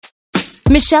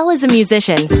Michelle is a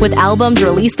musician with albums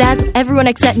released as Everyone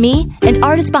Except Me and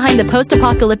artist behind the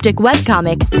post-apocalyptic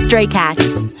webcomic Stray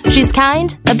Cats. She's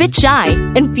kind, a bit shy,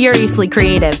 and furiously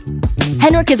creative.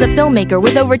 Henrik is a filmmaker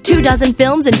with over 24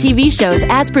 films and TV shows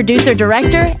as producer,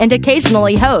 director, and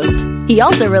occasionally host. He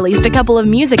also released a couple of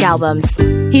music albums.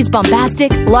 He's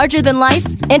bombastic, larger than life,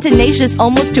 and tenacious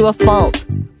almost to a fault.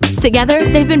 Together,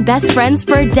 they've been best friends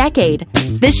for a decade.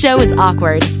 This show is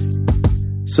awkward.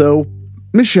 So,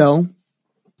 Michelle.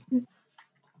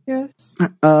 Yes.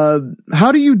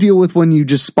 How do you deal with when you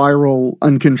just spiral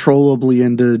uncontrollably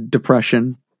into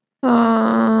depression?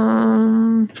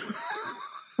 I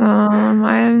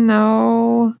don't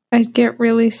know. I get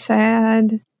really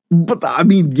sad. But I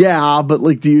mean, yeah, but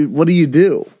like, what do you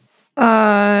do?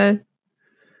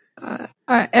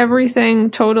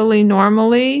 Everything totally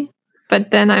normally,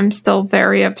 but then I'm still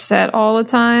very upset all the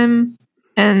time,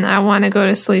 and I want to go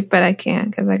to sleep, but I can't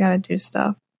because I gotta do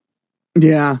stuff.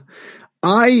 Yeah,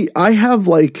 I have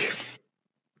like,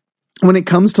 when it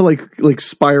comes to like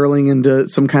spiraling into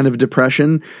some kind of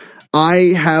depression,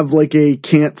 I have like a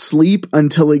can't sleep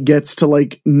until it gets to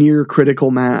like near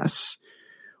critical mass.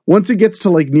 Once it gets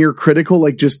to like near critical,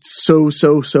 like just so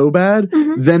bad,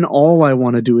 then all I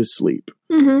want to do is sleep.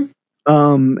 And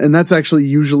that's actually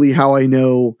usually how I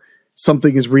know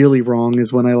something is really wrong,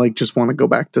 is when I like just want to go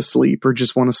back to sleep or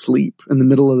just want to sleep in the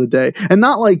middle of the day, and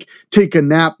not like take a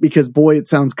nap because boy, it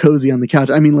sounds cozy on the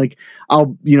couch. I mean, like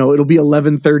it'll be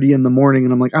 11:30 in the morning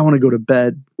and I'm like, I want to go to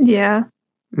bed. Yeah.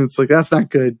 And it's like, that's not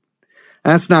good.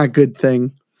 That's not a good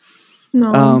thing.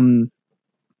 No.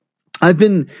 I've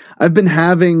been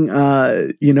having,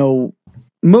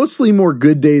 mostly more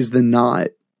good days than not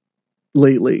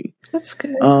lately. That's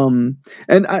good. And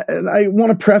I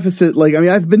want to preface it, like, I mean,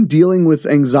 I've been dealing with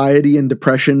anxiety and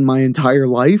depression my entire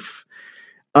life.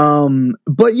 But,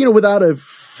 without a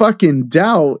fucking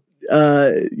doubt,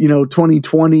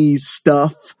 2020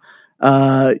 stuff,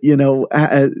 not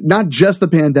just the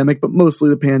pandemic, but mostly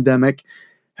the pandemic,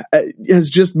 has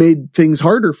just made things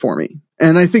harder for me.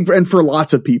 And I think, and for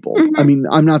lots of people, I mean,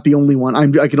 I'm not the only one.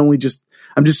 I'm just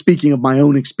speaking of my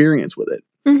own experience with it.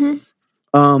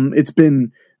 It's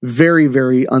been very,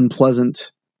 very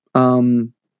unpleasant.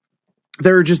 There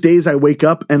are just days I wake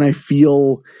up and I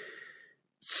feel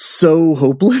so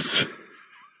hopeless.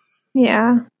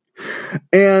 Yeah.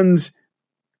 And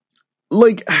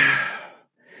like,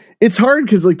 it's hard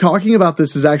because like talking about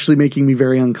this is actually making me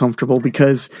very uncomfortable,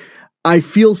 because I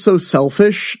feel so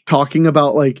selfish talking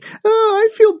about like, oh, I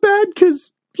feel bad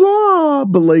because blah,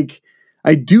 but like,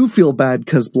 I do feel bad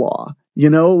because blah,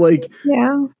 like,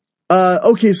 yeah.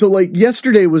 Okay. So like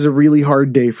yesterday was a really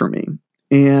hard day for me,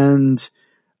 and,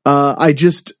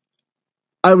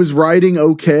 I was riding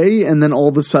okay. And then all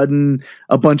of a sudden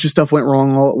a bunch of stuff went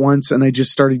wrong all at once. And I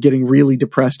just started getting really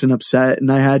depressed and upset.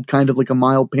 And I had kind of like a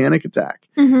mild panic attack,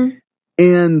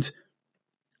 and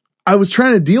I was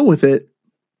trying to deal with it.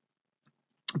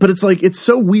 But it's like, it's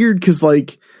so weird because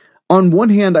like on one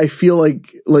hand, I feel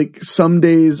like some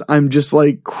days I'm just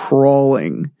like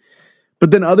crawling,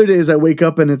 but then other days I wake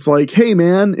up and it's like, hey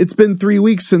man, it's been 3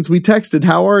 weeks since we texted.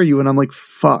 How are you? And I'm like,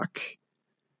 fuck,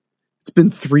 it's been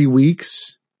 3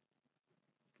 weeks.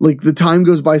 Like the time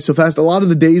goes by so fast. A lot of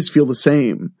the days feel the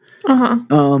same,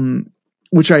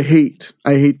 which I hate.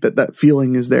 I hate that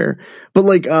feeling is there. But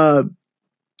like,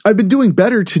 I've been doing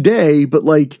better today, but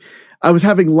like, I was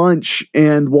having lunch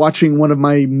and watching one of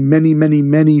my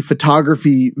many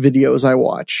photography videos I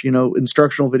watch,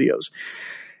 instructional videos.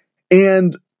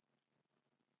 And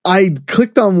I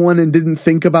clicked on one and didn't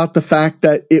think about the fact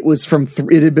that it was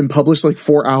it had been published like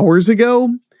 4 hours ago.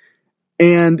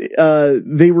 And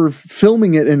they were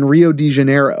filming it in Rio de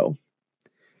Janeiro.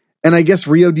 And I guess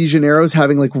Rio de Janeiro is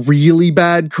having like really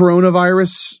bad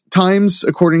coronavirus times,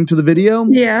 according to the video.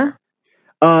 Yeah.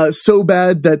 So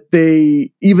bad that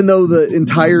even though the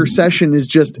entire session is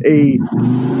just a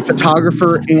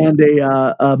photographer and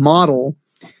a model,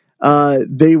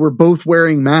 they were both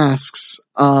wearing masks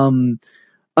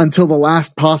until the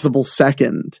last possible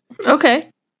second. Okay.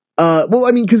 Well,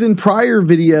 I mean, because in prior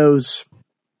videos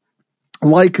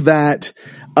like that,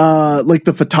 like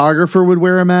the photographer would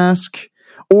wear a mask,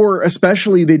 or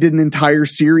especially they did an entire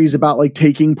series about like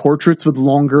taking portraits with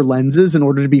longer lenses in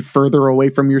order to be further away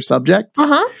from your subject.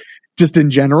 Just in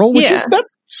general, which is, that's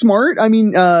smart. I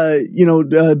mean,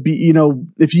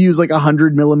 if you use like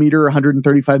 100 millimeter,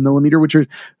 135 millimeter, which are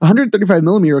 135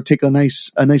 millimeter will take a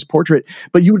nice portrait,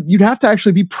 but you'd have to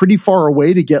actually be pretty far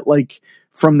away to get like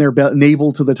from their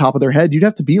navel to the top of their head. You'd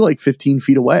have to be like 15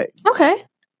 feet away. Okay.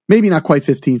 Maybe not quite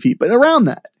 15 feet, but around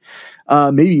that.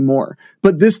 Maybe more.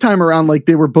 But this time around, like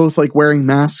they were both like wearing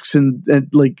masks and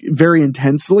like very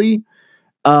intensely.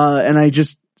 And I'm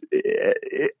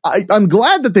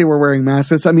glad that they were wearing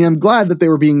masks. I mean, I'm glad that they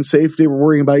were being safe. They were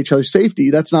worrying about each other's safety.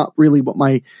 That's not really what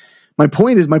my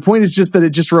point is. My point is just that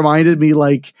it just reminded me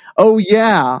like, oh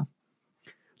yeah,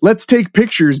 let's take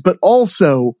pictures, but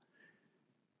also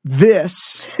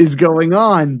this is going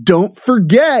on. Don't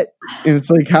forget. And it's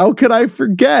like, how could I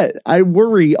forget? I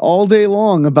worry all day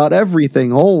long about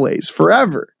everything, always,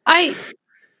 forever. I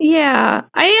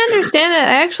understand that.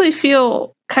 I actually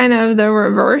feel kind of the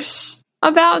reverse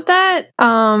about that.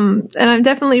 And I'm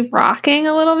definitely rocking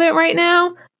a little bit right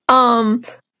now. That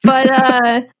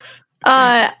means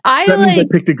I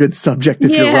picked a good subject. If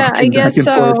you're rocking I guess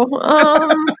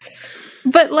so.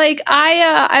 But like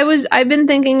I've been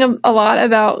thinking a lot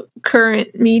about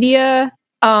current media,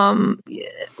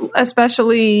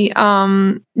 especially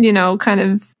kind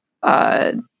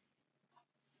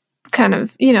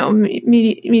of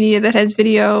media that has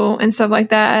video and stuff like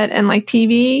that, and like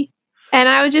TV. And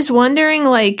I was just wondering,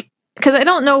 like, because I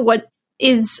don't know what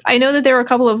is. I know that there were a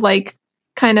couple of like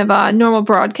kind of normal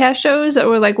broadcast shows that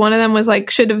were like, one of them was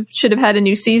like should have had a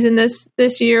new season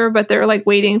this year, but they're like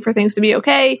waiting for things to be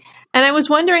okay. And I was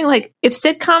wondering, like, if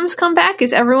sitcoms come back,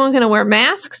 is everyone going to wear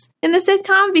masks in the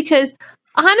sitcom? Because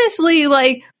honestly,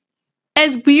 like,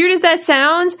 as weird as that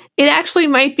sounds, it actually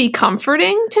might be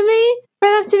comforting to me for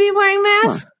them to be wearing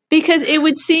masks, because it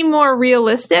would seem more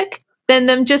realistic than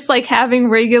them just like having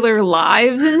regular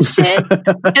lives and shit.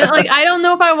 And like, I don't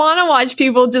know if I want to watch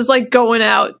people just like going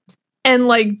out and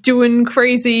like doing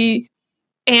crazy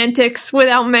antics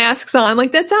without masks on.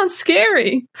 Like, that sounds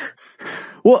scary.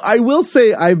 Well, I will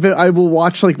say I will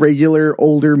watch like regular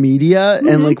older media,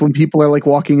 and like when people are like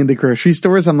walking into grocery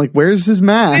stores, I'm like, "Where's his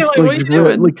mask?" Like, what are you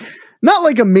doing? Like, not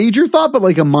like a major thought, but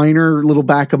like a minor little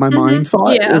back of my mind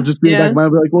thought. Yeah. It'll just be back of my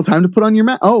mind, like, "Well, time to put on your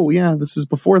mask." Oh yeah, this is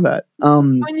before that.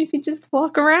 When you could just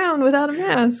walk around without a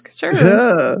mask, sure.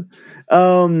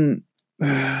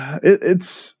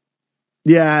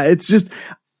 It's just.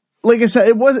 Like I said,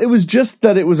 it was just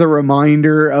that it was a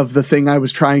reminder of the thing I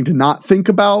was trying to not think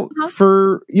about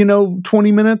for,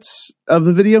 20 minutes of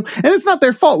the video. And it's not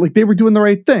their fault. Like, they were doing the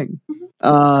right thing.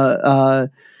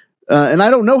 And I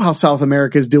don't know how South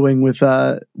America is doing with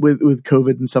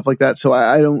COVID and stuff like that. So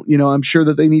I don't, I'm sure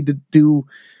that they need to do,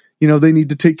 they need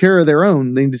to take care of their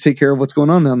own. They need to take care of what's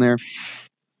going on down there.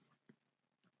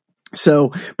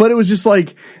 So, but it was just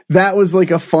like, that was like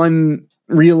a fun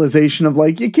realization of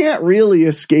like, you can't really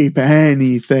escape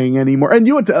anything anymore. And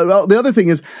the other thing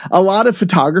is, a lot of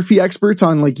photography experts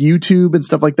on like YouTube and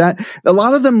stuff like that, a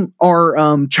lot of them are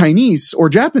Chinese or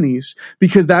Japanese,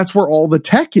 because that's where all the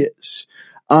tech is.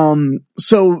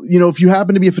 So, if you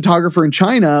happen to be a photographer in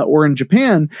China or in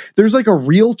Japan, there's like a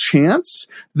real chance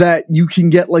that you can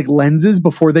get like lenses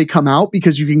before they come out,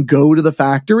 because you can go to the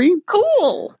factory.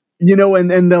 Cool.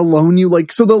 And they'll loan you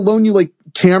like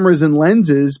cameras and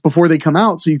lenses before they come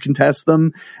out, so you can test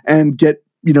them and get,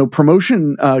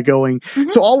 promotion going.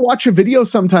 So I'll watch a video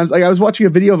sometimes. Like, I was watching a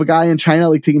video of a guy in China,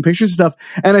 like taking pictures and stuff,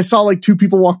 and I saw like two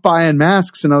people walk by in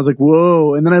masks, and I was like,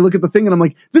 whoa. And then I look at the thing and I'm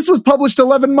like, this was published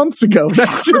 11 months ago.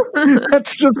 That's just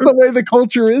the way the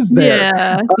culture is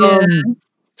there.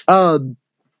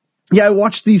 Yeah, I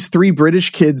watched these 3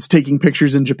 British kids taking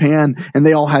pictures in Japan, and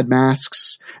they all had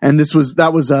masks. And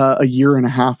that was a year and a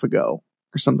half ago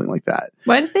or something like that.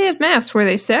 Why did they have masks? Were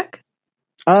they sick?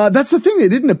 That's the thing. They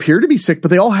didn't appear to be sick,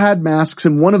 but they all had masks,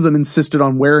 and one of them insisted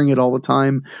on wearing it all the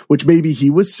time, which maybe he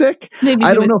was sick.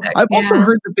 I don't know. I've also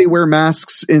heard that they wear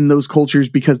masks in those cultures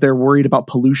because they're worried about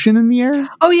pollution in the air.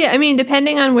 Oh yeah. I mean,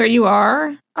 depending on where you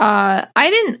are. I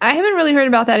haven't really heard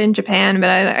about that in Japan, but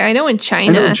I know in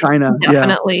China.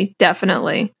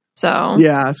 Definitely. So.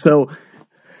 Yeah. So.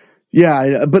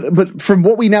 Yeah, but from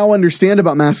what we now understand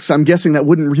about masks, I'm guessing that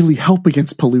wouldn't really help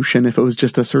against pollution if it was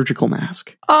just a surgical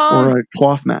mask or a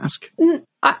cloth mask.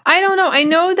 I don't know. I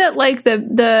know that like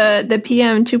the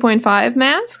PM 2.5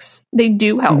 masks, they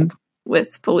do help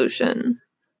with pollution.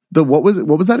 What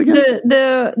was that again?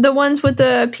 The ones with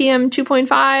the PM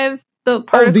 2.5. The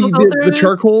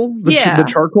charcoal, the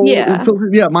charcoal filter.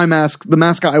 Yeah, the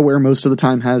mask I wear most of the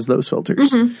time has those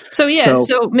filters. So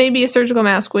maybe a surgical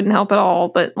mask wouldn't help at all,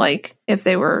 but like if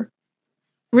they were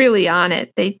really on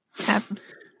it, they have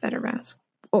better mask.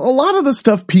 A lot of the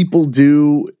stuff people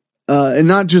do, and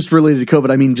not just related to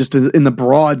COVID, I mean just in the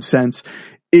broad sense,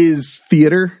 is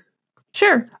theater.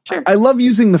 Sure. Sure. I love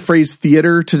using the phrase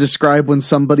theater to describe when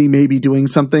somebody may be doing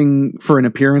something for an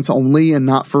appearance only and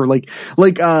not for like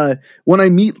when I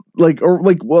meet like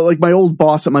my old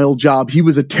boss at my old job, he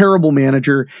was a terrible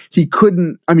manager. He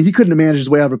couldn't have managed his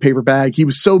way out of a paper bag. He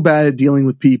was so bad at dealing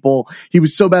with people. He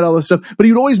was so bad at all this stuff, but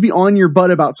he would always be on your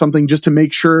butt about something just to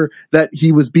make sure that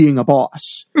he was being a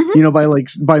boss,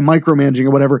 by micromanaging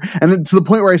or whatever. And then to the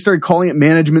point where I started calling it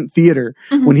management theater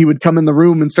when he would come in the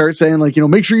room and start saying like,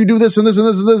 make sure you do this and this and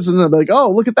this and this. And I'd be like,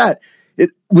 oh, look at that.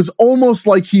 It was almost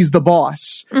like he's the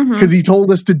boss because he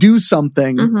told us to do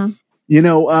something.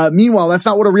 Meanwhile, that's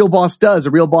not what a real boss does.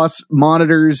 A real boss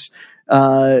monitors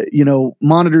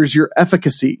your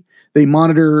efficacy. They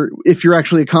monitor if you're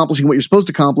actually accomplishing what you're supposed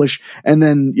to accomplish, and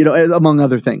then, among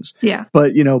other things. Yeah.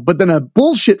 But then a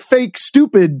bullshit, fake,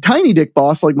 stupid, tiny dick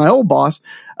boss like my old boss,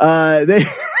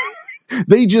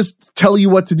 they just tell you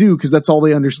what to do because that's all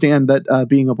they understand that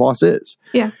being a boss is.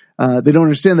 Yeah. They don't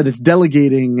understand that it's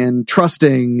delegating and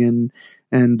trusting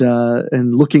and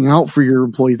looking out for your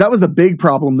employees. That was the big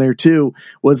problem there too,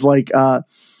 was like,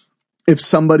 if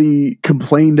somebody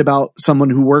complained about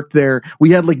someone who worked there, we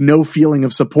had like no feeling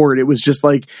of support. It was just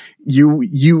like,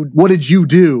 what did you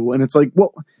do? And it's like,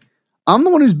 well, I'm the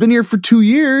one who's been here for 2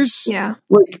 years. Yeah.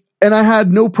 And I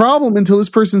had no problem until this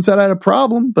person said I had a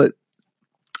problem, but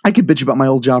I could bitch about my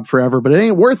old job forever, but it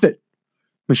ain't worth it,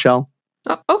 Michelle.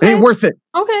 Oh, okay. It ain't worth it.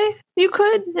 Okay. You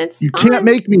could. You can't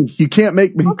make me. You can't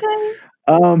make me. Okay.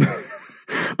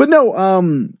 But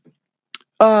no,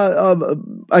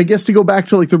 I guess to go back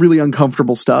to like the really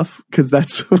uncomfortable stuff, because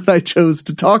that's what I chose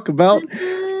to talk about.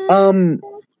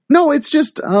 No, it's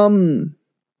just like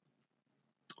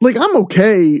I'm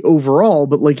okay overall,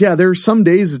 but like there are some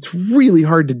days it's really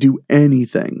hard to do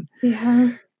anything.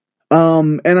 Yeah.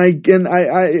 And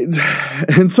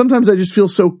sometimes I just feel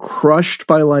so crushed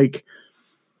by like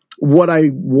what I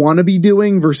want to be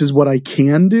doing versus what I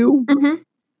can do.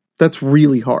 That's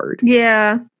really hard.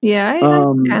 Yeah. Yeah. I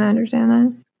kind of understand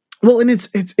that. Well, and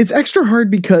it's extra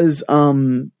hard because,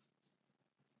 I'm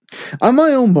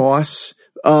my own boss.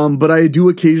 But I do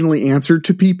occasionally answer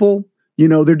to people,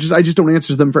 I just don't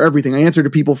answer to them for everything. I answer to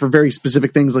people for very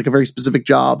specific things, like a very specific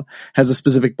job has a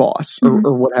specific boss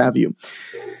or what have you.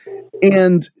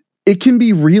 And it can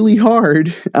be really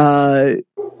hard.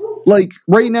 Like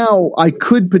right now I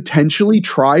could potentially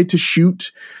try to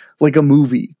shoot like a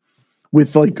movie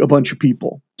with like a bunch of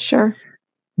people. Sure.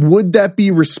 Would that be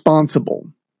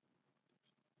responsible?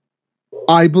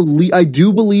 I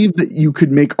do believe that you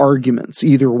could make arguments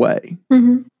either way.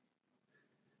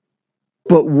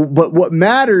 But what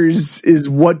matters is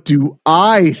what do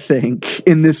I think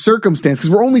in this circumstance? Because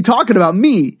we're only talking about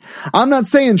me. I'm not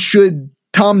saying should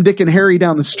Tom, Dick, and Harry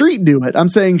down the street do it. I'm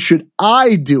saying should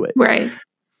I do it? Right.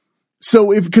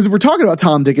 So because we're talking about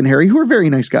Tom, Dick, and Harry, who are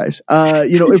very nice guys,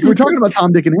 if we're talking about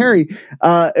Tom, Dick, and Harry,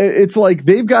 it's like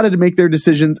they've got to make their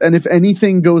decisions. And if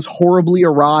anything goes horribly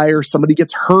awry or somebody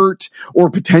gets hurt or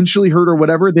potentially hurt or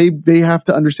whatever, they have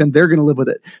to understand they're going to live with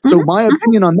it. So my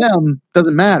opinion on them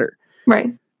doesn't matter. Right.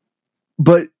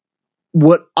 But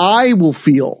what I will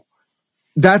feel,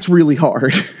 that's really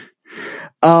hard.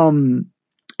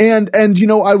 And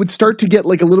I would start to get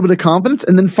like a little bit of confidence,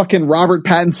 and then fucking Robert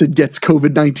Pattinson gets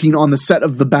COVID-19 on the set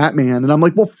of The Batman, and I'm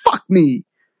like, well, fuck me.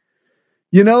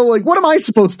 Like, what am I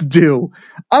supposed to do?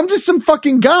 I'm just some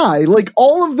fucking guy. Like,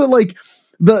 all of the like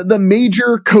the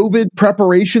major COVID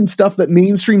preparation stuff that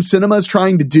mainstream cinema is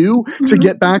trying to do to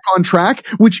get back on track,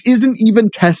 which isn't even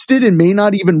tested and may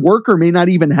not even work or may not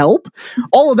even help.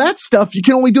 All of that stuff you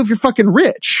can only do if you're fucking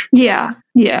rich. Yeah.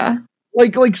 Yeah.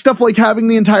 Like stuff like having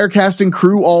the entire cast and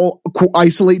crew all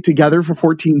isolate together for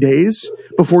 14 days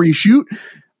before you shoot.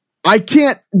 I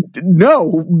can't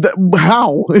know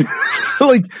how.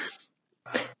 Like,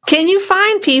 can you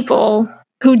find people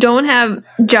who don't have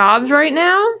jobs right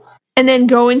now and then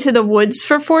go into the woods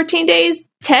for 14 days?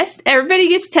 Everybody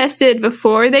gets tested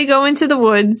before they go into the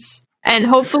woods, and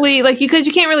hopefully, because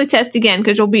you can't really test again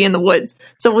because you'll be in the woods.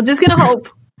 So we're just gonna hope.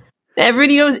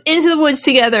 Everybody goes into the woods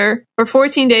together for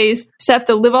 14 days, just have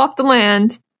to live off the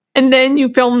land, and then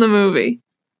you film the movie.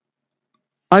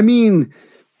 I mean,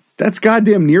 that's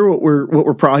goddamn near what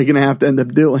we're probably going to have to end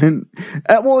up doing.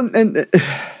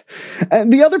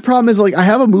 And the other problem is, like, I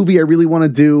have a movie I really want to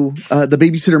do, the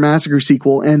Babysitter Massacre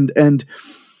sequel, and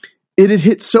it had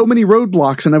hit so many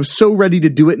roadblocks, and I was so ready to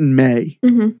do it in May.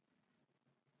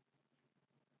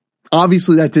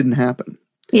 Obviously, that didn't happen.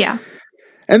 Yeah.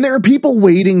 And there are people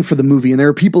waiting for the movie, and there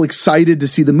are people excited to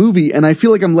see the movie, and I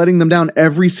feel like I'm letting them down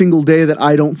every single day that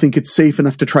I don't think it's safe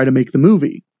enough to try to make the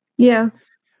movie. Yeah.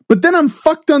 But then I'm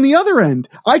fucked on the other end.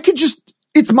 I could just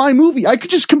it's my movie. I could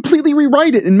just completely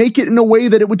rewrite it and make it in a way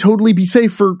that it would totally be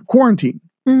safe for quarantine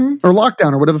or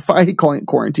lockdown or whatever. I hate calling it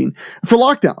quarantine, for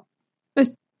lockdown.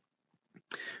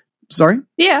 Sorry?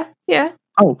 Yeah.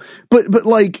 Oh, but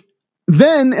like,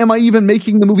 then am I even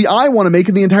making the movie I want to make?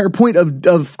 And the entire point of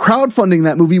crowdfunding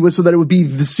that movie was so that it would be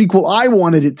the sequel I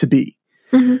wanted it to be.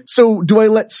 Mm-hmm. So do I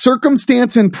let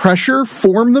circumstance and pressure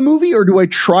form the movie, or do I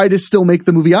try to still make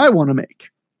the movie I want to make?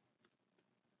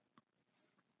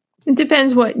 It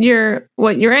depends what your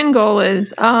end goal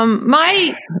is.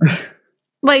 My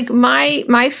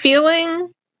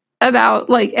feeling about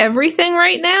like everything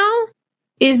right now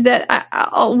is that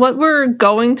what we're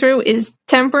going through is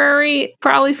temporary,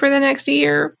 probably for the next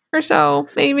year or so,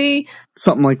 maybe.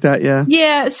 Something like that, yeah.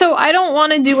 Yeah, so I don't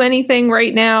want to do anything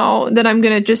right now that I'm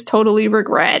going to just totally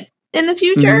regret in the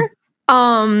future.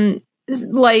 Mm-hmm.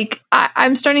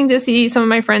 I'm starting to see some of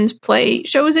my friends play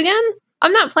shows again.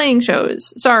 I'm not playing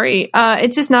shows, sorry.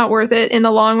 It's just not worth it in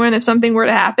the long run if something were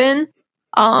to happen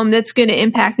that's going to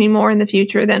impact me more in the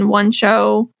future than one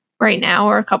show right now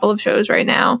or a couple of shows right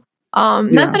now.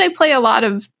 Not that I play a lot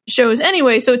of shows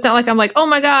anyway, so it's not like I'm like, oh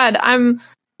my god, I'm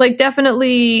like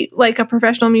definitely like a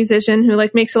professional musician who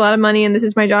like makes a lot of money and this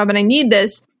is my job and I need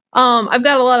this. I've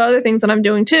got a lot of other things that I'm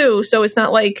doing too, so it's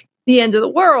not like the end of the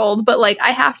world, but like I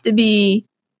have to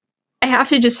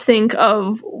just think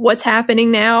of what's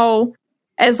happening now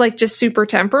as like just super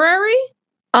temporary.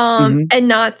 And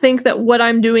not think that what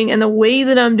I'm doing and the way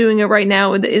that I'm doing it right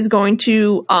now is going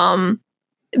to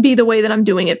be the way that I'm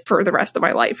doing it for the rest of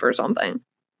my life or something.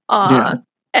 And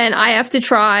I have to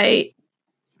try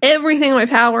everything in my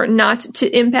power not to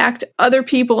impact other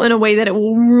people in a way that it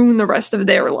will ruin the rest of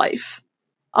their life.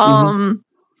 So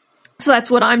that's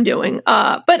what I'm doing.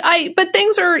 But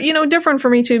things are, different for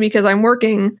me too, because I'm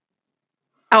working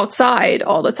outside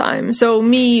all the time. So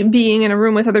me being in a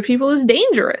room with other people is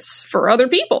dangerous for other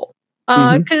people.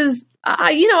 Cause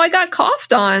I got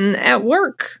coughed on at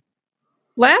work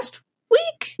last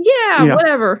week. Yeah,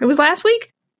 whatever. It was last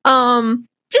week.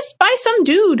 Just by some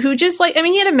dude who just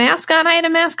he had a mask on, I had a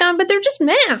mask on, but they're just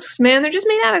masks, man. They're just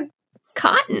made out of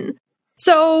cotton.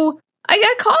 So I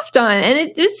got coughed on and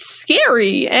it's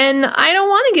scary and I don't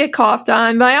want to get coughed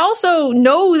on, but I also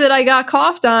know that I got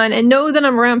coughed on and know that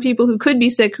I'm around people who could be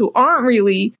sick who aren't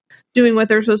really doing what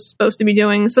they're supposed to be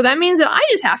doing. So that means that I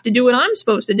just have to do what I'm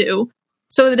supposed to do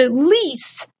so that at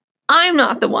least I'm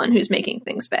not the one who's making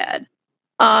things bad.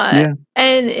 And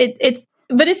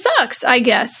but it sucks, I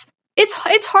guess.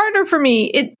 It's harder for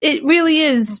me. It really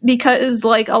is, because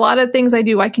like a lot of things I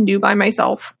do, I can do by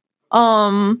myself.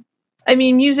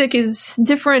 Music is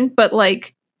different, but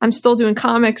like I'm still doing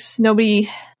comics. I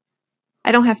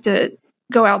don't have to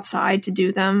go outside to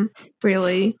do them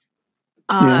really.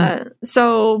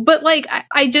 So, but like,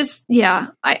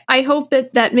 I hope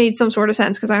that made some sort of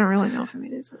sense, because I don't really know if it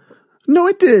made it. No,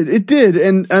 it did.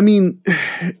 And I mean,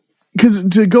 because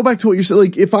to go back to what you're saying,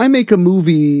 like if I make a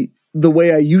movie the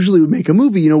way I usually would make a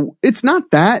movie, it's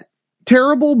not that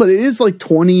terrible, but it is like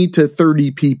 20 to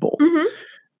 30 people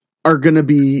are going to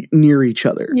be near each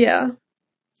other. Yeah.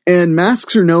 And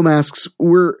masks or no masks,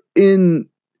 we're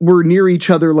near each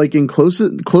other, like in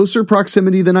closer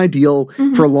proximity than ideal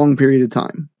for a long period of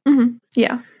time.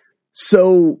 Yeah.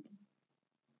 So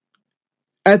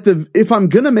if I'm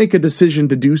going to make a decision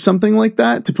to do something like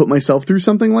that, to put myself through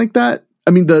something like that,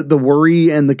 I mean, the worry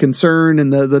and the concern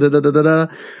and the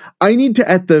I need to,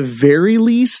 at the very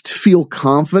least, feel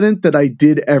confident that I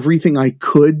did everything I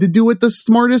could to do it the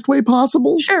smartest way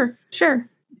possible. Sure.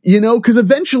 Because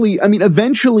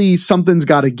eventually something's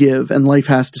got to give and life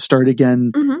has to start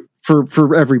again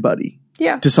for everybody.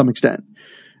 Yeah. To some extent.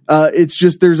 It's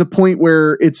just, there's a point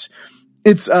where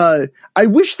I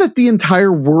wish that the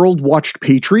entire world watched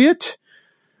Patriot,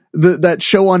 that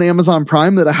show on Amazon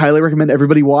Prime that I highly recommend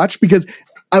everybody watch, because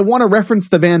I want to reference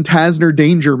the Van Tasner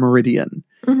Danger Meridian,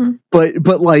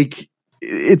 but like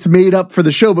it's made up for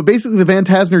the show. But basically the Van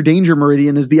Tasner Danger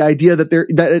Meridian is the idea that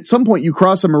that at some point you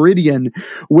cross a meridian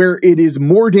where it is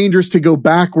more dangerous to go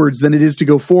backwards than it is to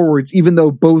go forwards, even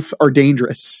though both are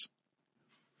dangerous.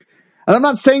 And I'm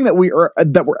not saying that we're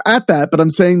at that, but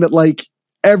I'm saying that like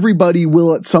everybody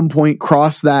will at some point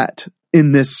cross that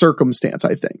in this circumstance,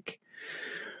 I think.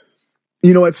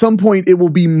 At some point it will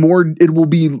be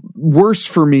worse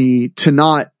for me to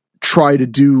not try to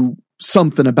do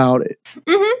something about it.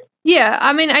 Yeah.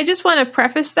 I mean, I just want to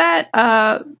preface that,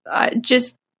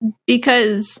 just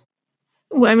because,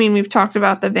 we've talked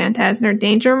about the Van Tasner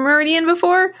Danger Meridian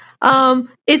before.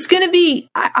 It's going to be,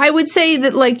 I would say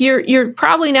that like, you're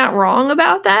probably not wrong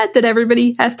about that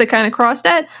everybody has to kind of cross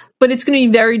that, but it's going to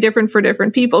be very different for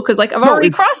different people. Cause like I've already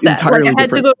crossed that. Like I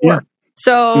had to go to work.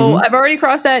 So I've already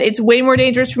crossed that. It's way more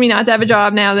dangerous for me not to have a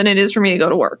job now than it is for me to go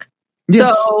to work.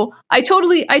 Yes. So I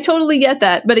totally get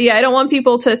that. But yeah, I don't want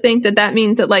people to think that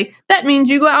means that like, that means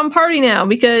you go out and party now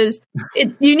because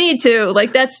you need to.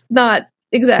 Like, that's not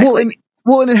exactly.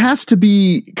 Well, and it has to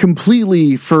be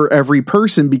completely for every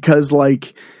person because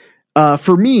like,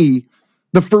 for me,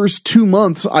 the first 2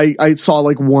 months I saw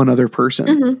like one other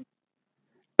person.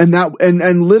 And that,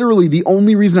 and literally the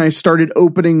only reason I started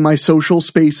opening my social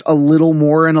space a little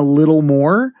more and a little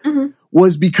more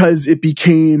was because it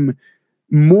became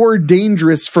more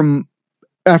dangerous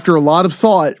after a lot of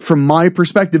thought, from my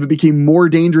perspective, it became more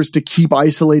dangerous to keep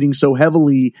isolating so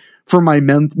heavily for my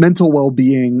mental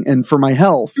well-being and for my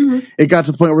health. It got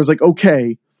to the point where it was like,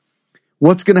 okay,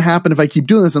 what's going to happen if I keep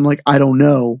doing this? I'm like, I don't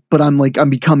know, but I'm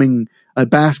becoming a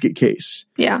basket case.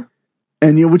 Yeah.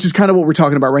 And, you know, which is kind of what we're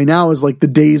talking about right now is like the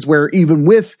days where even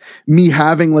with me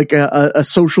having like a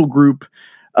social group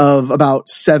of about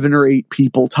 7 or 8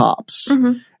 people tops,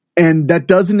 and that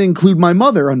doesn't include my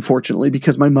mother, unfortunately,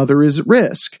 because my mother is at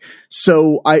risk.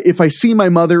 So if I see my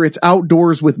mother, it's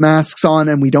outdoors with masks on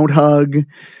and we don't hug.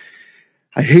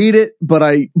 I hate it, but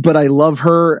I love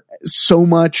her so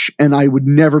much and I would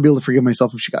never be able to forgive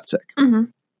myself if she got sick.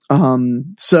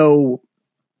 So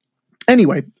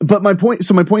anyway, but my point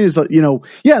is that, you know,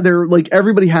 yeah, they're like,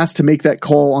 everybody has to make that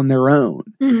call on their own.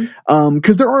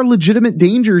 Cause there are legitimate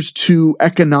dangers to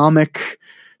economic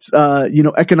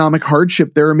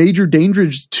hardship. There are major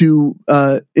dangers to,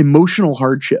 emotional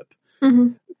hardship,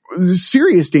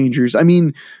 serious dangers. I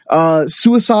mean,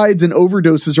 suicides and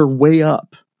overdoses are way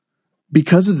up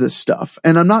because of this stuff.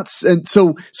 And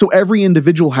so every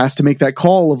individual has to make that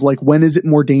call of like, when is it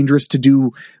more dangerous to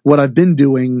do what I've been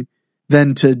doing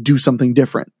than to do something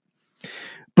different?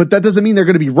 But that doesn't mean they're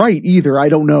going to be right either. I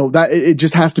don't know. That it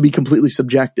just has to be completely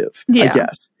subjective, I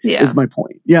guess, is my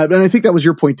point. Yeah. And I think that was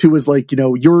your point too, is like, you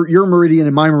know, your meridian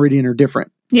and my meridian are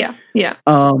different. Yeah. Yeah.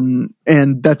 And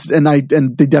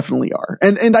they definitely are.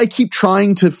 And I keep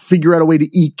trying to figure out a way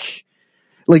to eke,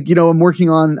 like, you know, I'm working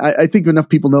on, I think enough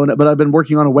people know it, but I've been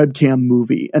working on a webcam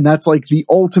movie, and that's like the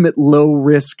ultimate low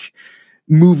risk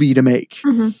movie to make.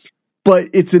 But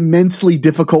it's immensely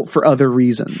difficult for other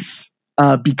reasons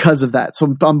because of that.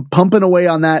 So I'm pumping away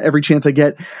on that every chance I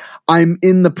get. I'm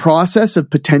in the process of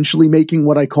potentially making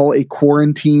what I call a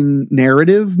quarantine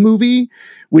narrative movie,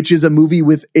 which is a movie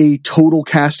with a total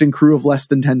cast and crew of less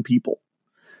than 10 people.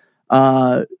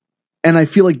 And I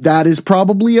feel like that is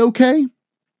probably okay,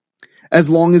 as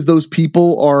long as those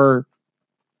people are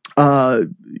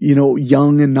you know,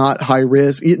 young and not high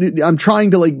risk. I'm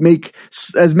trying to like make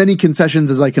as many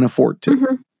concessions as I can afford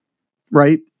to.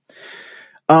 Right.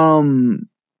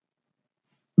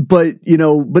 But you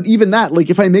know, but even that, like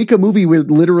if I make a movie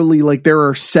with literally like there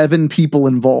are 7 people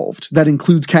involved, that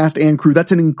includes cast and crew,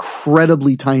 that's an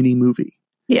incredibly tiny movie.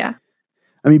 Yeah.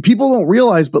 I mean, people don't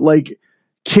realize, but like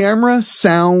camera,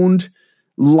 sound,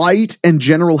 light, and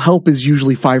general help is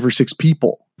usually 5 or 6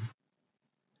 people.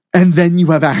 And then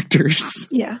you have actors.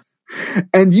 Yeah.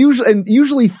 And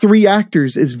usually 3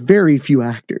 actors is very few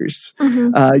actors.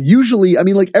 Usually, I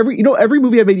mean, like every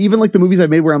movie I made, even like the movies I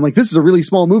made where I'm like, this is a really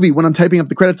small movie. When I'm typing up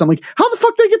the credits, I'm like, how the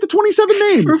fuck did I get the 27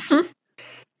 names?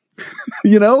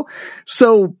 You know?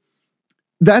 So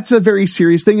that's a very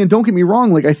serious thing. And don't get me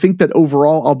wrong. Like, I think that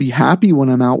overall I'll be happy when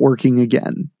I'm out working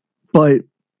again, but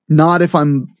not if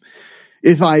I'm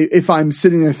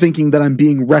sitting there thinking that I'm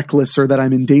being reckless or that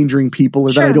I'm endangering people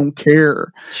or that I don't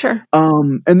care. Sure.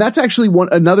 And that's actually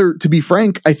to be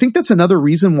frank, I think that's another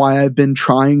reason why I've been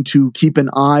trying to keep an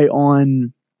eye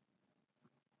on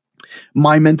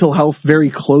my mental health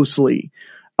very closely.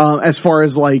 As far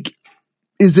as like,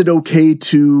 is it okay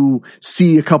to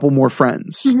see a couple more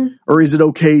friends? Or is it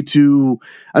okay to,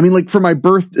 I mean, like for my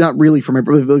not really for my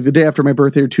birthday, like the day after my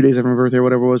birthday or 2 days after my birthday or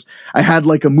whatever it was, I had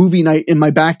like a movie night in my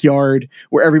backyard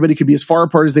where everybody could be as far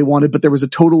apart as they wanted, but there was a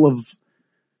total of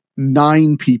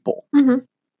 9 people.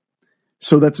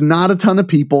 So that's not a ton of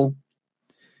people.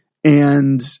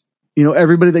 And, you know,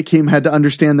 everybody that came had to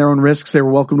understand their own risks. They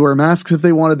were welcome to wear masks if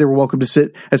they wanted. They were welcome to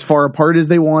sit as far apart as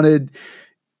they wanted.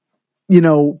 You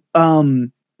know,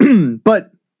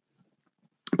 but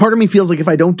part of me feels like if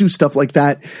I don't do stuff like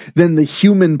that, then the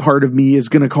human part of me is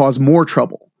going to cause more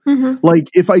trouble. Like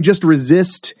if I just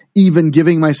resist even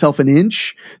giving myself an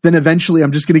inch, then eventually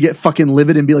I'm just going to get fucking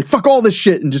livid and be like, fuck all this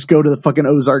shit, and just go to the fucking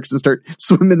Ozarks and start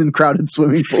swimming in crowded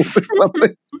swimming pools or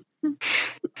something.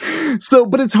 So,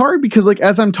 but it's hard because like,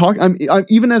 as I'm talking,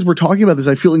 even as we're talking about this,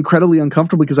 I feel incredibly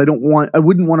uncomfortable because I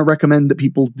wouldn't want to recommend that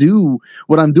people do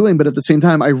what I'm doing. But at the same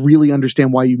time, I really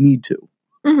understand why you need to.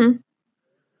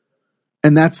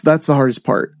 And that's the hardest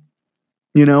part,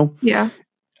 you know? Yeah.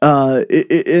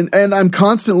 and I'm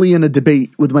constantly in a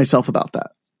debate with myself about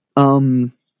that.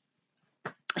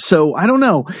 So I don't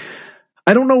know.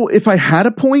 I don't know if I had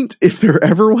a point, if there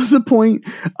ever was a point.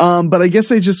 But I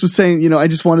guess I just was saying, I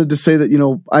just wanted to say that,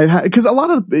 because a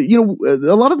lot of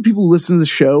the people who listen to the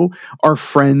show are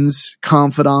friends,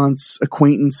 confidants,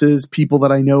 acquaintances, people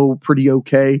that I know pretty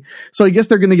okay. So I guess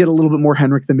they're going to get a little bit more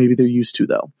Henrik than maybe they're used to,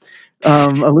 though. A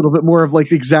little bit more of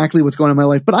like exactly what's going on in my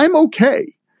life, but I'm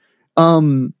okay.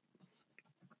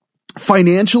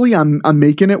 Financially, I'm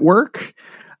making it work.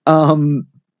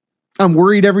 I'm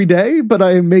worried every day, but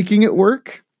I am making it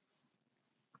work.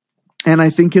 And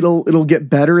I think it'll get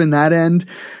better in that end.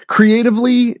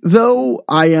 Creatively, though,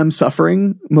 I am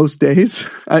suffering most days.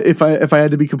 If I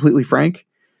had to be completely frank,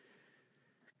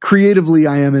 creatively,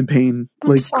 I am in pain.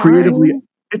 Creatively,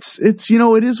 it's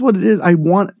it is what it is. I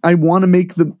want to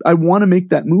make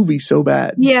that movie so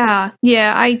bad. Yeah.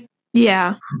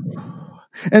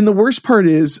 And the worst part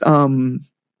is,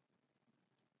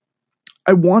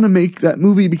 I want to make that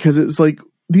movie because it's like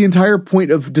the entire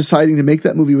point of deciding to make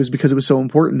that movie was because it was so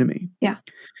important to me. Yeah.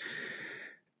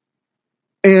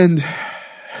 And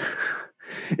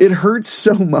it hurts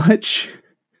so much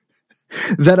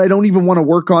that I don't even want to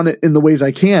work on it in the ways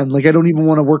I can. Like, I don't even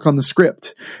want to work on the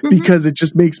script because it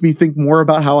just makes me think more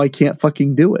about how I can't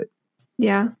fucking do it.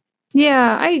 Yeah.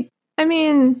 Yeah. I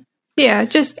mean,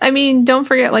 don't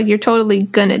forget, like, you're totally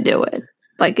gonna do it.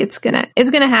 Like, it's gonna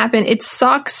happen. It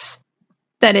sucks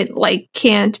that it like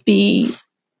can't be,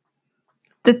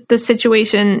 the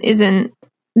situation isn't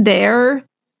there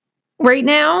right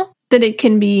now, that it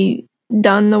can be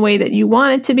done the way that you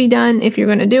want it to be done if you're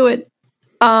going to do it.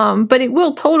 But it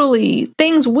will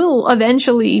things will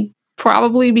eventually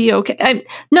probably be okay.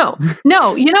 No,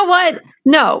 you know what?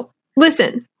 No,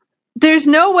 listen, there's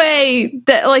no way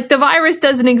that like the virus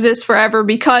doesn't exist forever,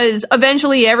 because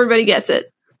eventually everybody gets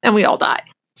it and we all die.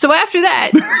 So after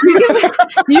that,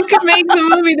 you can make the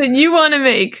movie that you want to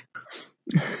make.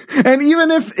 And even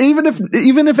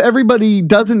if everybody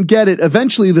doesn't get it,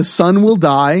 eventually the sun will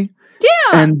die.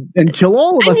 Yeah. And kill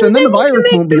all of us, and then the virus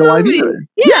won't be alive either.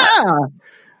 Yeah.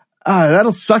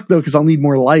 That'll suck though, because I'll need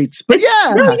more lights. But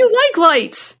yeah. No, you like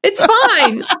lights. It's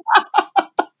fine.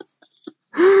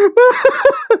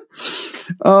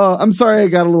 I'm sorry I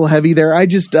got a little heavy there. I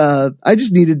just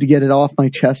needed to get it off my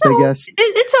chest, I guess.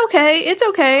 It's okay. It's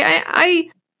okay.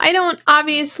 I don't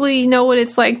obviously know what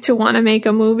it's like to want to make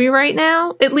a movie right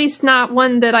now. At least not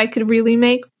one that I could really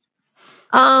make.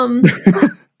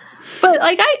 But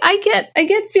like I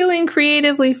get feeling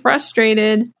creatively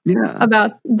frustrated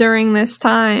about during this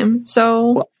time.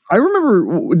 So well, I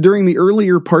remember during the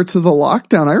earlier parts of the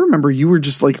lockdown, I remember you were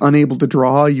just like unable to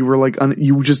draw. You were like,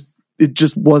 it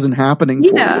just wasn't happening.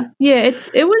 Yeah. Yeah.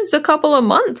 It was a couple of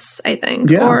months, I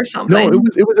think, or something. No,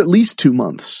 it was at least 2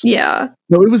 months. Yeah.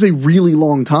 No, it was a really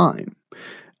long time.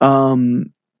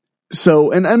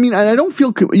 So, and I mean, I don't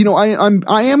feel,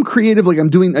 I am creative. Like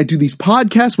I do these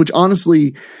podcasts, which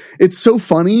honestly, it's so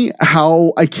funny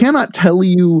how I cannot tell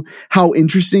you how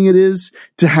interesting it is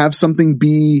to have something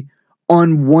be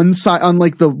on one side, on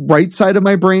like the right side of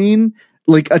my brain,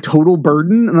 like a total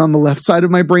burden, and on the left side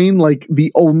of my brain, like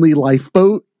the only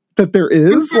lifeboat that there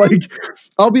is. Like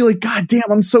I'll be like, God damn,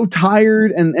 I'm so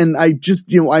tired. And I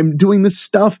just, I'm doing this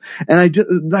stuff, and I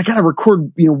gotta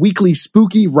record, weekly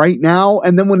spooky right now.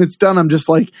 And then when it's done, I'm just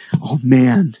like, oh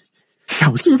man,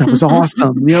 that was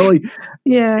awesome. Like,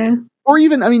 yeah. Or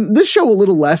even, I mean, this show a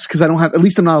little less, because at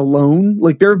least I'm not alone.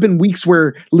 Like there have been weeks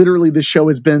where literally this show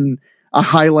has been a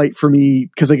highlight for me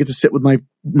because I get to sit with my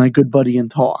good buddy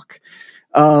and talk.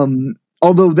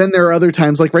 Although then there are other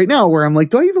times like right now where I'm like,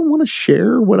 do I even want to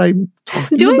share what I'm talking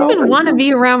about? Do I even want to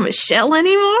be around Michelle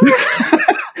anymore?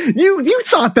 You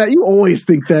thought that. You always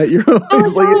think that. You're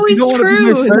always like, always you don't true.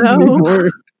 Want to be my friend anymore.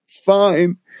 It's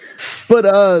fine.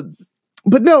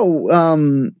 But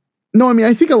no, no, I mean,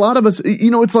 I think a lot of us,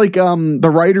 it's like,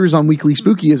 the writers on Weekly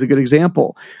Spooky is a good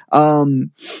example.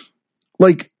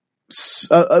 Like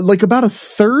about a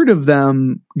third of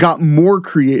them got more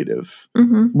creative,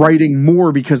 writing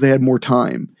more because they had more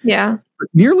time. Yeah. But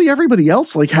nearly everybody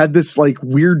else like had this like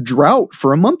weird drought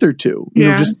for a month or two,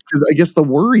 just because I guess the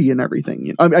worry and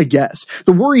everything, I guess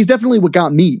the worry is definitely what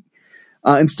got me,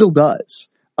 and still does.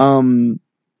 And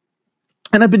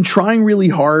I've been trying really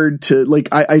hard to like,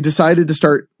 I decided to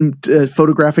start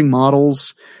photographing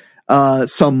models,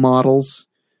 some models.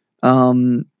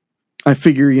 I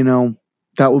figure,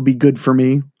 that would be good for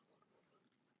me.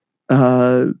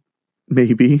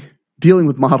 Maybe. Dealing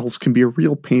with models can be a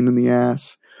real pain in the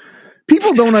ass.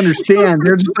 People don't understand.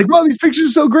 They're just like, well, these pictures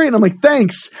are so great. And I'm like,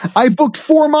 thanks. I booked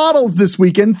 4 models this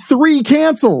weekend, 3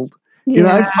 canceled.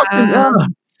 Yeah.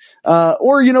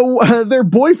 Or, their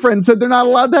boyfriend said they're not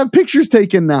allowed to have pictures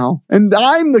taken now. And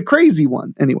I'm the crazy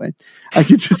one. Anyway, I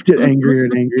could just get angrier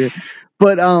and angrier.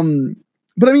 But I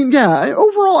mean, yeah,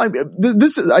 overall,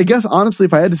 I guess, honestly,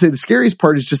 if I had to say, the scariest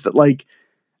part is just that, like,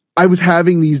 I was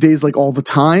having these days like all the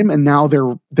time, and now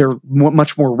they're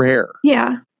much more rare.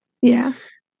 Yeah. Yeah.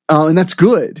 And that's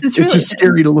good. It's really just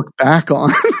scary to look back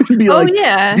on and be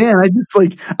yeah. Man,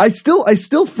 I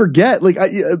still forget. Like,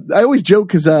 I always joke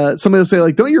because somebody will say,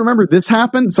 like, don't you remember this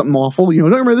happened? Something awful. Don't you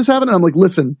remember this happened? And I'm like,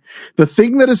 listen, the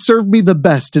thing that has served me the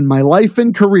best in my life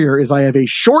and career is I have a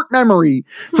short memory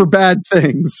for bad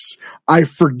things. I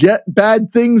forget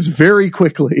bad things very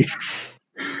quickly.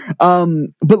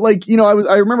 But like,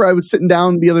 I remember I was sitting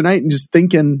down the other night and just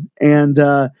thinking, and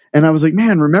I was like,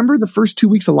 man, remember the first 2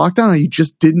 weeks of lockdown, how you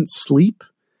just didn't sleep?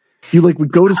 You like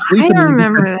would go to sleep. I don't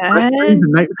remember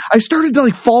that. I started to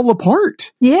like fall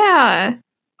apart. Yeah.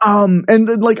 And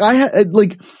then, like, I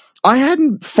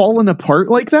hadn't fallen apart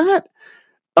like that,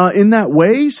 in that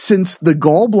way since the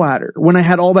gallbladder, when I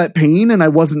had all that pain and I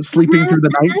wasn't sleeping through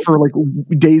the night for like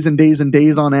days and days and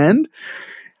days on end.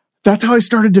 That's how I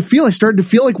started to feel. I started to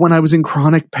feel like when I was in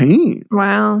chronic pain.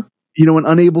 Wow. And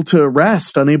unable to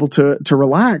rest, unable to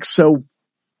relax. So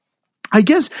I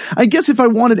guess if I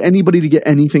wanted anybody to get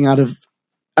anything out of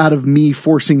me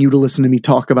forcing you to listen to me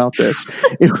talk about this,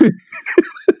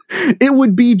 it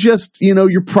would be just,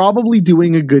 you're probably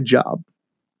doing a good job.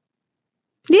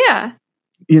 Yeah.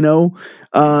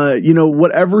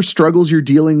 Whatever struggles you're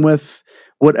dealing with,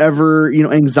 whatever,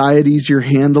 anxieties you're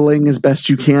handling as best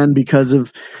you can because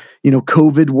of,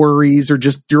 COVID worries or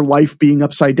just your life being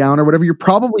upside down or whatever, you're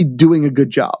probably doing a good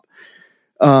job.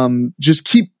 Just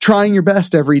keep trying your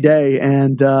best every day.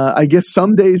 And I guess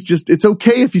some days it's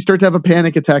okay if you start to have a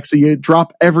panic attack. So you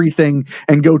drop everything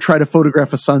and go try to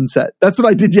photograph a sunset. That's what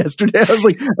I did yesterday. I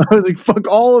was like, fuck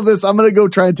all of this. I'm going to go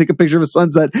try and take a picture of a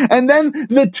sunset. And then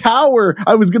the tower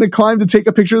I was going to climb to take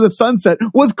a picture of the sunset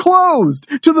was closed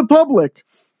to the public.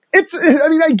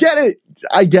 I get it,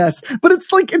 I guess, but it's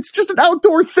just an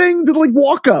outdoor thing to like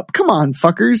walk up. Come on,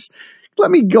 fuckers. Let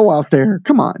me go out there.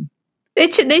 Come on. They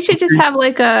should just have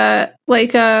like a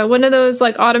one of those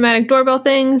like automatic doorbell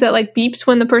things that like beeps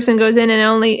when the person goes in, and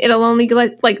it'll only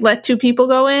let two people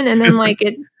go in, and then like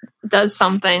it does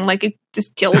something like it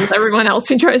just kills everyone else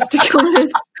who tries to go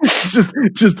in. just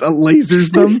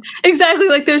lasers them. Exactly,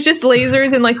 like there's just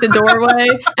lasers in like the doorway,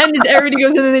 and just everybody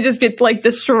goes in and they just get like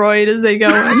destroyed as they go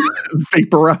in.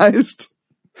 Vaporized.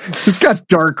 This got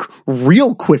dark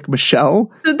real quick,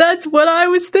 Michelle. That's what I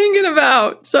was thinking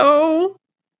about. So,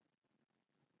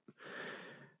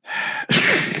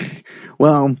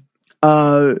 well,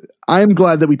 I'm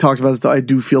glad that we talked about this, though. I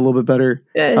do feel a little bit better.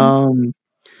 Good.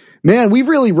 Man, we've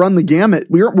really run the gamut.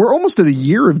 We're almost at a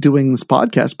year of doing this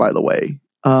podcast, by the way.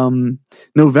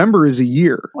 November is a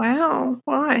year. Wow.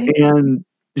 Why? And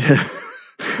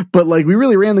but like we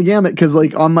really ran the gamut because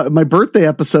like on my birthday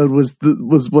episode was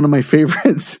one of my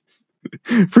favorites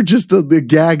for just the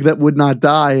gag that would not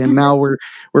die, and now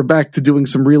we're back to doing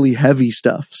some really heavy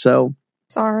stuff. So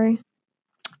sorry.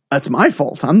 That's my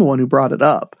fault. I'm the one who brought it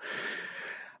up.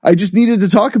 I just needed to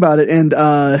talk about it, and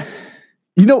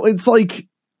it's like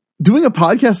doing a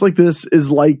podcast like this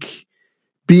is like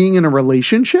being in a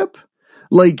relationship.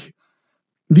 Like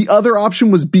the other option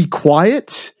was be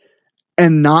quiet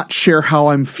and not share how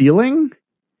I'm feeling,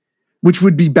 which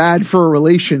would be bad for a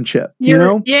relationship.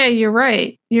 Yeah, you're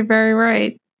right. You're very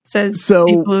right. Says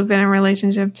people who've been in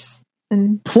relationships.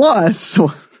 And plus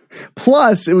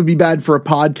it would be bad for a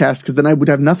podcast because then I would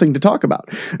have nothing to talk about.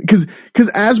 Because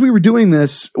as we were doing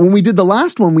this, when we did the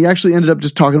last one, we actually ended up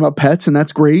just talking about pets, and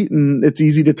that's great. And it's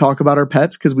easy to talk about our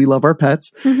pets because we love our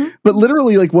pets. Mm-hmm. But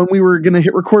literally, like when we were going to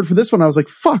hit record for this one, I was like,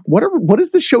 fuck, what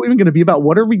is this show even going to be about?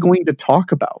 What are we going to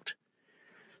talk about?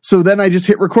 So then I just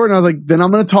hit record and I was like, then I'm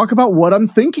going to talk about what I'm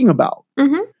thinking about.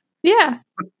 Mm-hmm. Yeah.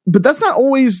 But that's not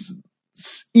always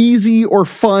easy or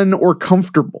fun or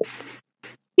comfortable.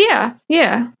 Yeah.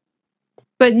 Yeah.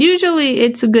 But usually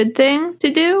it's a good thing to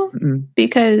do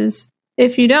because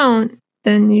if you don't,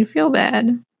 then you feel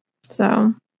bad.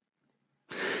 So.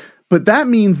 But that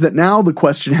means that now the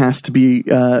question has to be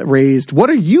raised. What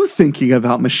are you thinking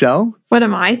about, Michelle? What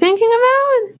am I thinking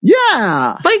about?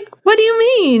 Yeah. Like, what do you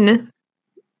mean?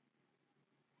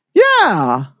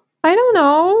 Yeah. I don't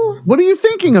know. What are you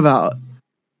thinking about?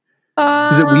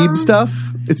 Is it weeb stuff?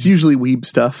 It's usually weeb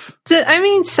stuff. I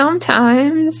mean,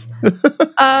 sometimes.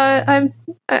 I'm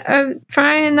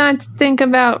trying not to think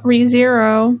about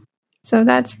ReZero, so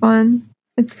that's fun.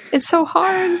 It's so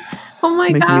hard. Oh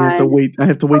my god! I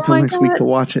have to wait till next week to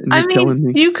watch it, and you're killing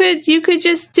me. You could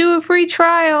just do a free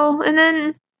trial, and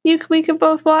then we could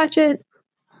both watch it.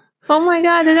 Oh my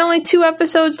god, there's only 2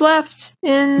 episodes left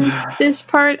in this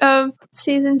part of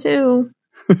season 2.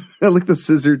 I like the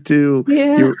scissor to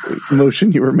Yeah.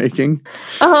 motion you were making.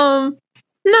 No,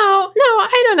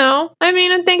 I don't know. I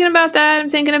mean, I'm thinking about that. I'm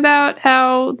thinking about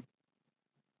how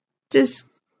just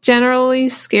generally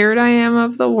scared I am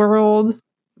of the world.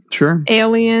 Sure.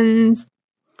 Aliens,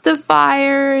 the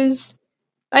fires.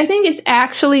 I think it's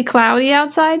actually cloudy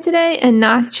outside today and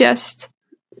not just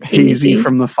hazy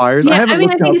from the fires. Yeah, I haven't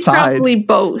looked I think outside. It's probably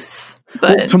both.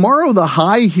 But well, tomorrow the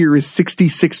high here is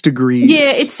 66 degrees. Yeah,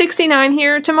 it's 69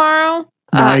 here tomorrow.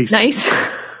 Nice. Nice.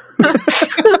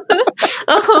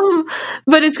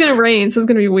 But it's going to rain, so it's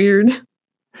going to be weird.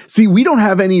 See, we don't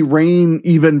have any rain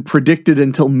even predicted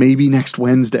until maybe next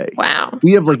Wednesday. Wow.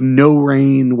 We have like no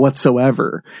rain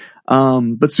whatsoever.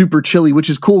 But super chilly, which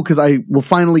is cool because I will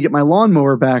finally get my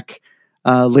lawnmower back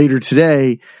later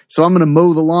today. So I'm going to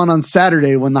mow the lawn on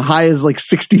Saturday when the high is like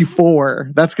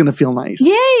 64. That's going to feel nice.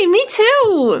 Yay, me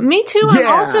too. Yeah. I'm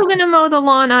also going to mow the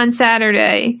lawn on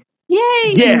Saturday.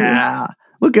 Yay. Yeah.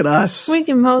 Look at us. We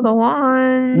can mow the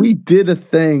lawn. We did a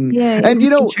thing. Yay, and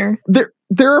you know, future.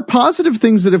 there are positive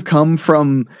things that have come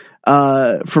from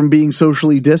being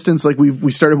socially distanced. Like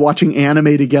we started watching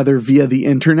anime together via the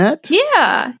internet.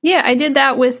 Yeah. I did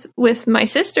that with my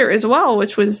sister as well,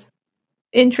 which was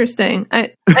interesting. I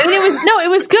mean, it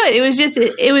was good. It was just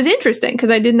it was interesting because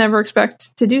I did never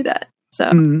expect to do that.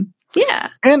 So yeah,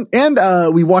 and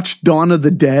we watched Dawn of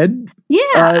the Dead.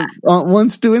 Yeah,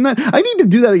 once doing that. I need to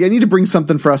do that again. I need to bring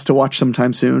something for us to watch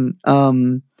sometime soon.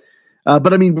 But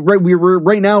I mean,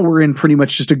 right now we're in pretty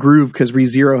much just a groove because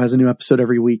ReZero has a new episode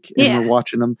every week, and we're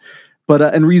watching them. But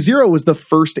and ReZero was the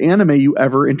first anime you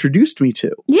ever introduced me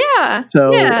to. Yeah.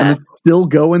 So and it's still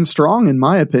going strong, in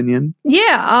my opinion.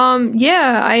 Yeah. I'm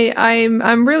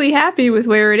really happy with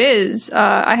where it is.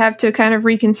 I have to kind of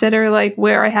reconsider like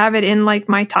where I have it in like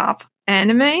my top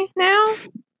anime now.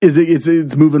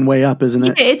 It's moving way up, isn't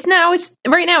it? Yeah,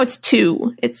 right now it's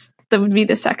 2. That would be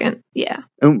the second. Yeah.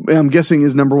 And I'm guessing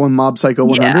is number 1 Mob Psycho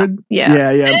 100?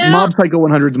 Yeah. Mob Psycho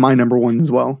 100 is my number 1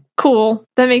 as well. Cool.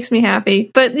 That makes me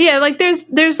happy. But yeah, like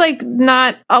there's like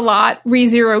not a lot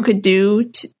ReZero could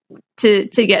do to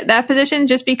get that position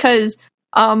just because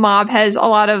Mob has a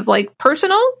lot of like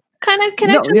personal kind of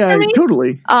connections for me.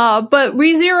 Totally. But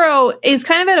ReZero is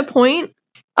kind of at a point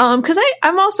because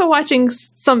I'm also watching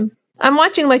I'm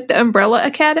watching like the Umbrella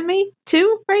Academy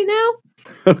too right now.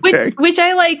 Okay. Which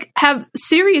I like have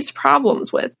serious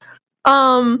problems with.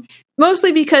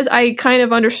 Mostly because I kind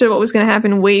of understood what was going to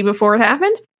happen way before it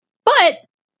happened. But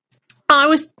I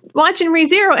was watching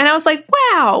ReZero and I was like,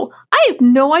 wow, I have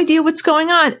no idea what's going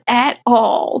on at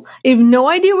all. I have no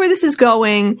idea where this is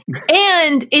going.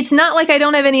 And it's not like I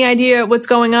don't have any idea what's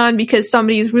going on because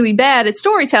somebody is really bad at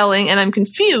storytelling and I'm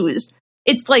confused.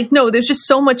 It's like, no, there's just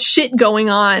so much shit going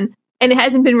on. And it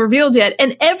hasn't been revealed yet.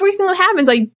 And everything that happens,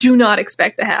 I do not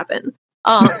expect to happen.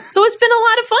 So it's been a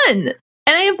lot of fun.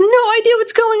 And I have no idea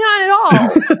what's going on at all.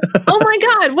 Oh my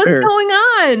God, what's going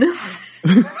on?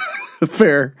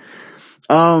 Fair.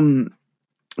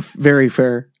 Very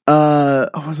fair.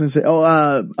 What was I say?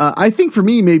 I think for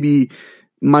me, maybe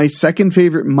my second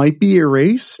favorite might be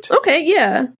Erased. Okay,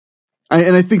 yeah.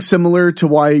 And I think similar to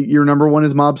why your number 1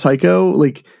 is Mob Psycho,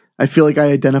 like, I feel like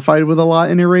I identified with a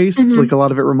lot in Erased. Mm-hmm. Like a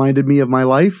lot of it reminded me of my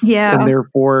life. Yeah. And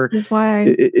therefore that's why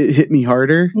it hit me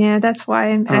harder. Yeah, that's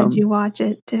why I had you watch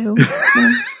it too.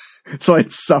 So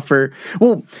I'd suffer.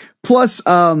 Well, plus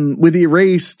with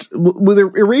Erased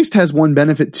has one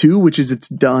benefit too, which is it's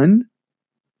done.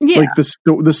 Yeah. Like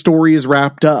the story is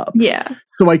wrapped up. Yeah.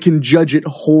 So I can judge it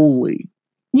wholly.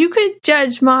 You could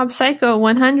judge Mob Psycho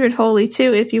 100 wholly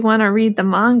too if you want to read the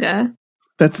manga.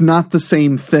 That's not the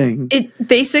same thing. It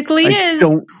basically is. I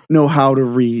don't know how to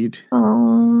read.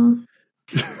 Oh.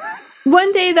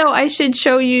 One day, though, I should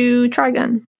show you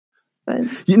Trigun. But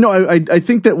you know, I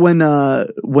think that when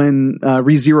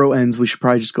ReZero ends, we should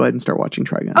probably just go ahead and start watching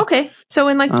Trigun. Okay, so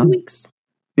in like 2 weeks.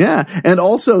 Yeah, and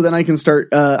also then I can start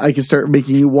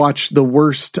making you watch the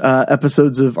worst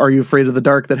episodes of Are You Afraid of the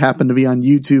Dark that happen to be on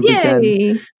YouTube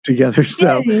again together.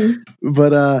 So, Yay.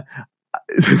 But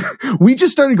we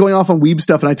just started going off on Weeb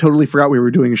stuff, and I totally forgot we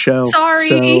were doing a show. Sorry.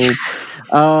 So,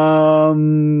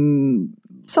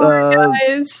 sorry,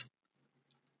 guys.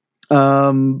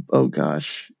 Oh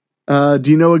gosh. Do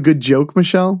you know a good joke,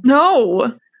 Michelle?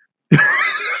 No.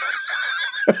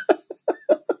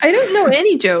 I don't know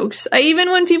any jokes.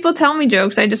 Even when people tell me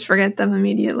jokes, I just forget them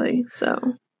immediately.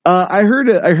 So. I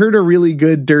heard a really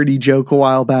good dirty joke a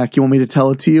while back. You want me to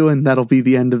tell it to you, and that'll be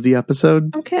the end of the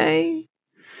episode? Okay.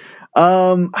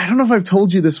 I don't know if I've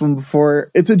told you this one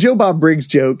before. It's a Joe Bob Briggs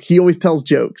joke. He always tells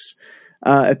jokes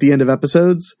at the end of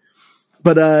episodes.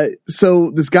 But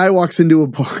so this guy walks into a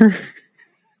bar.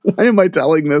 Why am I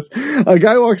telling this? A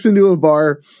guy walks into a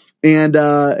bar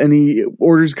and he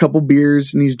orders a couple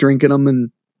beers and he's drinking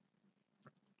them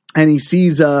and he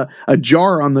sees a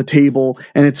jar on the table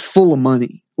and it's full of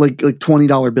money, like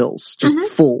 $20 bills, just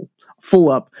full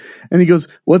up. And he goes,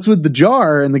 "What's with the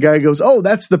jar?" And the guy goes, "Oh,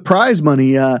 that's the prize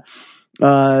money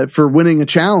for winning a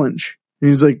challenge." And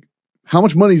he's like, "How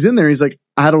much money's in there?" He's like,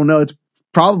 "I don't know. It's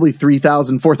probably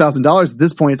 $3,000, $4,000 at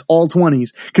this point. It's all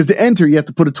 20s because to enter you have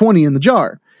to put a 20 in the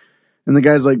jar." And the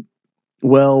guy's like,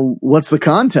 "Well, what's the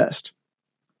contest?"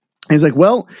 And he's like,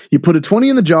 "Well, you put a 20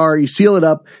 in the jar, you seal it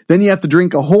up, then you have to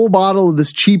drink a whole bottle of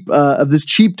this cheap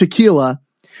tequila.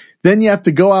 Then you have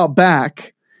to go out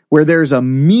back where there's a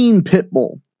mean pit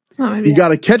bull. You got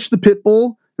to catch the pit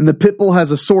bull, and the pit bull has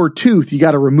a sore tooth. You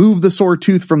got to remove the sore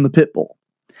tooth from the pit bull.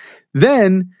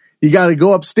 Then you got to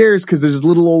go upstairs because there's this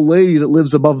little old lady that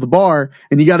lives above the bar,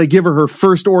 and you got to give her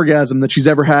first orgasm that she's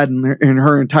ever had in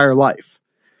her entire life."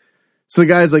 So the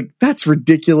guy's like, "That's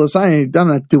ridiculous. I'm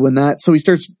not doing that." So he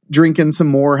starts drinking some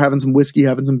more, having some whiskey,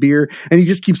 having some beer, and he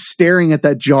just keeps staring at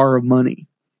that jar of money.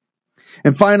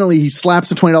 And finally, he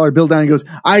slaps a $20 bill down and goes,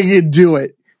 "I can do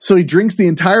it." So he drinks the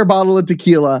entire bottle of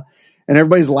tequila, and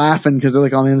everybody's laughing because they're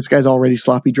like, "Oh man, this guy's already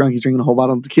sloppy drunk. He's drinking a whole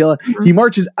bottle of tequila." Mm-hmm. He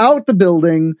marches out the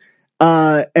building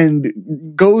and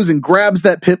goes and grabs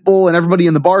that pit bull, and everybody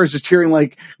in the bar is just hearing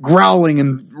like growling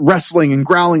and wrestling and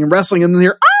growling and wrestling, and then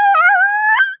they're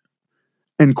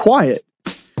and quiet.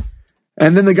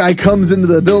 And then the guy comes into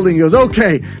the building and goes,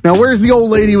 "Okay, now where's the old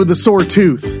lady with the sore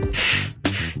tooth?"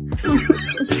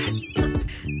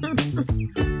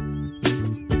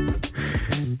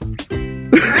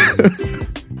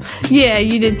 Yeah,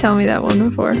 you did tell me that one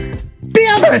before.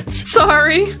 Damn it!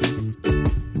 Sorry.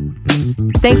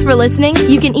 Thanks for listening.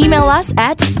 You can email us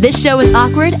at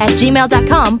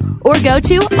thisshowисawkward@gmail.com or go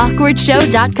to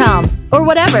awkwardshow.com or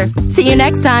whatever. See you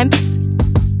next time.